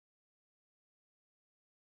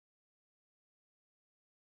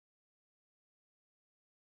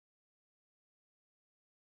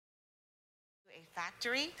a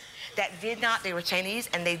factory that they were Chinese,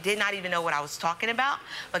 and they did not even know what I was talking about,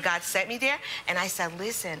 but God sent me there, and I said,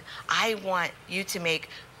 listen, I want you to make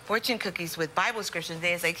fortune cookies with Bible scriptures. And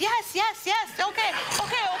they was like, yes, yes, yes, okay.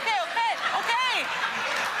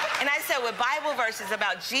 And I said, with Bible verses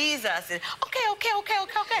about Jesus, and okay.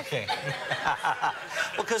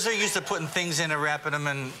 Well, because they're used to putting things in and wrapping them,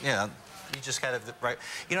 and, you know, you just got to, right.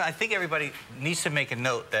 You know, I think everybody needs to make a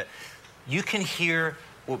note that you can hear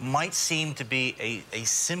what might seem to be a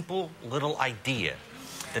simple little idea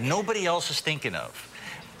that nobody else is thinking of.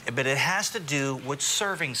 But it has to do with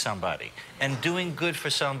serving somebody and doing good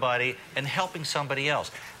for somebody and helping somebody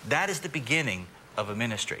else. That is the beginning of a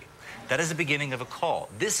ministry. That is the beginning of a call.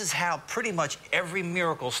 This is how pretty much every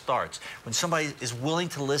miracle starts. When somebody is willing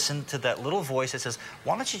to listen to that little voice that says,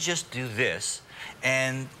 why don't you just do this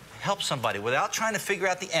and help somebody without trying to figure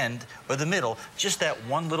out the end or the middle, just that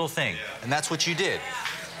one little thing. And that's what you did.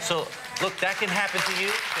 So, look, that can happen to you.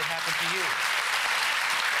 It can happen to you.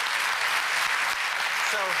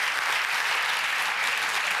 So,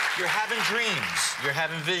 you're having dreams. You're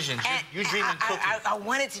having visions. You're dreaming cookies. I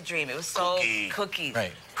wanted to dream. It was so... Cookies.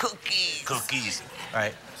 Right. Cookies.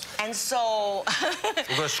 Right. And so... We're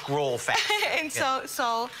going to scroll fast. And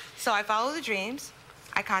so I follow the dreams.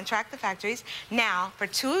 I contract the factories. Now, for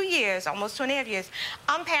 2 years, almost 2.5 years,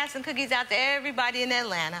 I'm passing cookies out to everybody in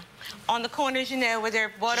Atlanta. On the corners, you know, where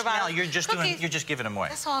they're water bottles. You're just giving them away.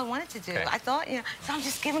 That's all I wanted to do. Okay. I thought, you know, so I'm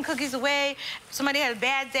just giving cookies away. Somebody had a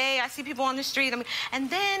bad day. I see people on the street. And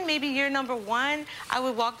then maybe year number 1, I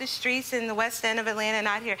would walk the streets in the West End of Atlanta and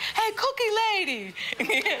I'd hear, hey, cookie lady. I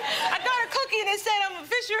got a cookie and it said,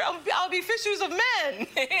 I'll be fishers of men,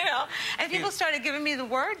 you know. And people started giving me the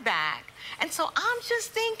word back. And so I'm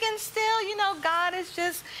just thinking still, you know, God is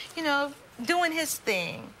just, you know, doing his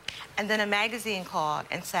thing. And then a magazine called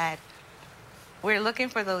and said, we're looking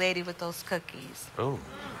for the lady with those cookies. Oh.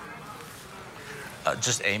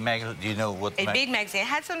 Just a magazine? Do you know what? A big magazine. It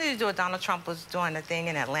had something to do with Donald Trump was doing a thing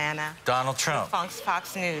in Atlanta. Donald Trump.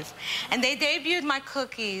 Fox News. And they debuted my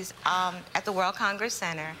cookies at the World Congress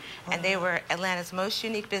Center. And they were Atlanta's most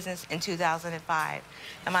unique business in 2005.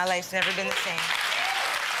 And my life's never been the same.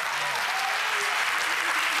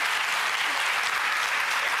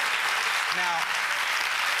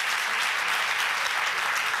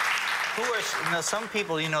 Now, some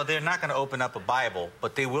people, you know, they're not going to open up a Bible,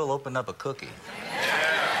 but they will open up a cookie.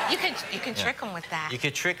 You can trick them with that. You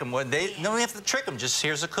can trick them. Well, they don't have to trick them. Just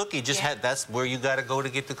here's a cookie. That's where you got to go to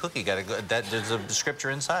get the cookie. There's a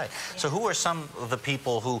scripture inside. Yeah. So who are some of the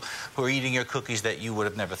people who are eating your cookies that you would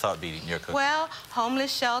have never thought would be eating your cookies? Well,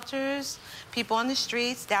 homeless shelters, people on the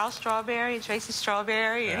streets, Dow Strawberry, Tracy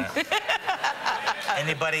Strawberry. Yeah.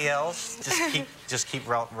 Anybody else? Just keep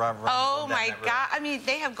running. Oh my God! I mean,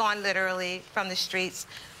 they have gone literally from the streets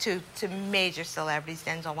to major celebrities,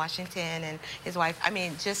 Denzel Washington and his wife. I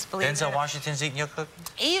mean, just believe it. Denzel Washington's eating your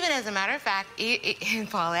cookies? Even as a matter of fact,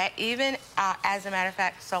 Paulette, even as a matter of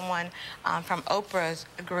fact, someone from Oprah's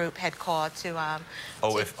group had called to.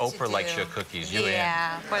 If Oprah likes your cookies, you're in.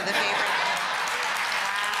 Yeah, for the favorite.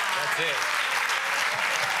 Wow. That's it.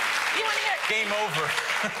 You want to hear? Game over.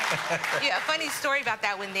 Yeah, a funny story about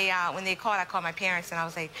that. When they called, I called my parents, and I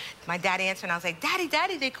was like, my dad answered, and I was like,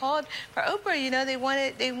 Daddy, they called for Oprah. You know, they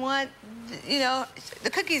want, you know,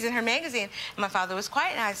 the cookies in her magazine. And my father was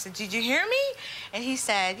quiet, and I said, did you hear me? And he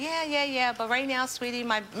said, yeah. But right now, sweetie,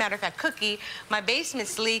 matter of fact, Cookie, my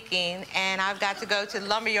basement's leaking, and I've got to go to the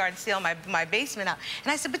lumberyard and seal my basement up.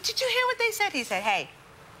 And I said, but did you hear what they said? He said, hey,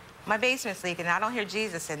 my basement's leaking, and I don't hear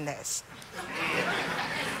Jesus in this.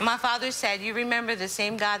 My father said, you remember the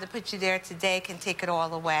same God that put you there today can take it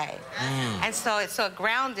all away. And so it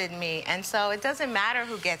grounded me. And so it doesn't matter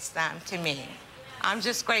who gets them to me. I'm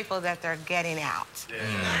just grateful that they're getting out.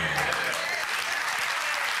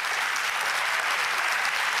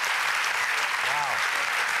 Wow.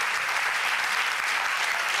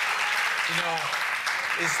 You know,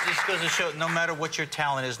 this goes to show, no matter what your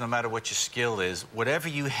talent is, no matter what your skill is, whatever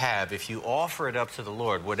you have, if you offer it up to the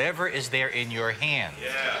Lord, whatever is there in your hand.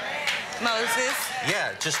 Moses.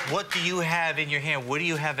 Yeah, just what do you have in your hand? What do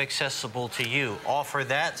you have accessible to you? Offer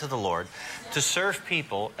that to the Lord to serve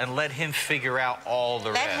people and let him figure out all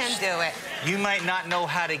the rest. Let him do it. You might not know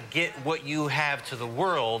how to get what you have to the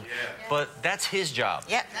world, but that's his job.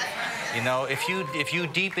 Yep. You know, if you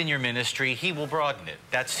deepen your ministry, he will broaden it.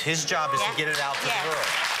 That's his job, is to get it out to the world.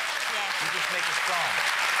 You just make it strong.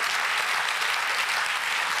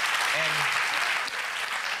 And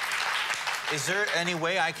is there any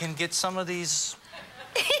way I can get some of these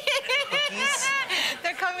cookies?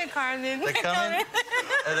 They're coming coming, Carmen. They're coming?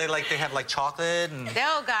 Are they like, they have like chocolate and They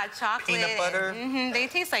all got chocolate. peanut butter? They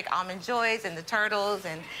taste like Almond Joys and the turtles,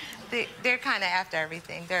 and they're kind of after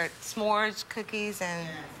everything. They're s'mores cookies, and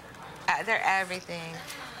they're everything.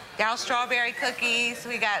 Daryl strawberry cookies.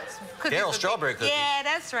 We got cookies. Daryl strawberry cookies? Yeah,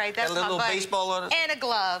 that's right. That's Got a my little buddy. baseball on it? And a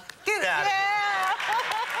glove. Yeah.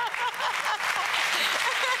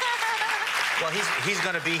 Well, he's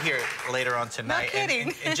going to be here later on tonight. No kidding.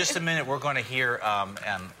 And in just a minute, we're going to hear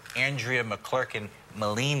Andrea McClurkin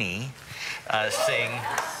Malini sing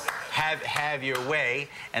Have Your Way.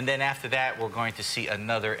 And then after that, we're going to see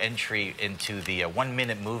another entry into the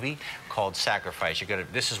 1-minute movie called Sacrifice.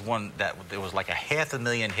 This is one that there was like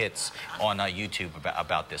 500,000 hits on YouTube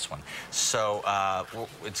about this one. So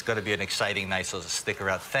it's going to be an exciting night, so stick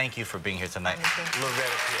around. Thank you for being here tonight. Thank you.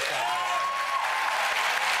 Lauretta Pierce.